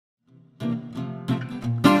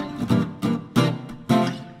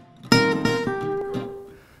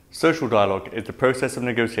Social dialogue is the process of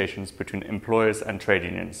negotiations between employers and trade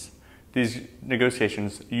unions. These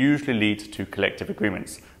negotiations usually lead to collective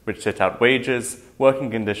agreements, which set out wages,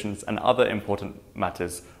 working conditions, and other important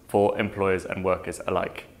matters for employers and workers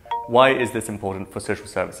alike. Why is this important for social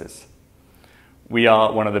services? We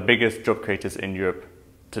are one of the biggest job creators in Europe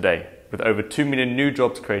today, with over 2 million new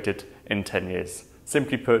jobs created in 10 years.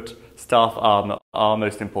 Simply put, staff are our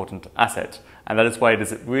most important asset, and that is why it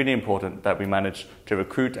is really important that we manage to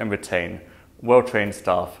recruit and retain well-trained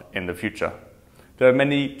staff in the future. There are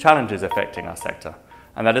many challenges affecting our sector,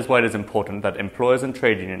 and that is why it is important that employers and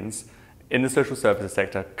trade unions in the social services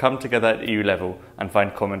sector come together at EU level and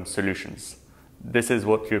find common solutions. This is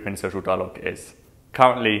what European social dialogue is.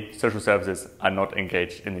 Currently, social services are not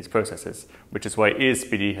engaged in these processes, which is why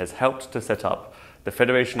EASPD has helped to set up the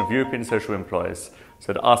Federation of European Social Employers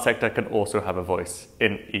so that our sector can also have a voice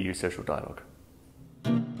in EU social dialogue.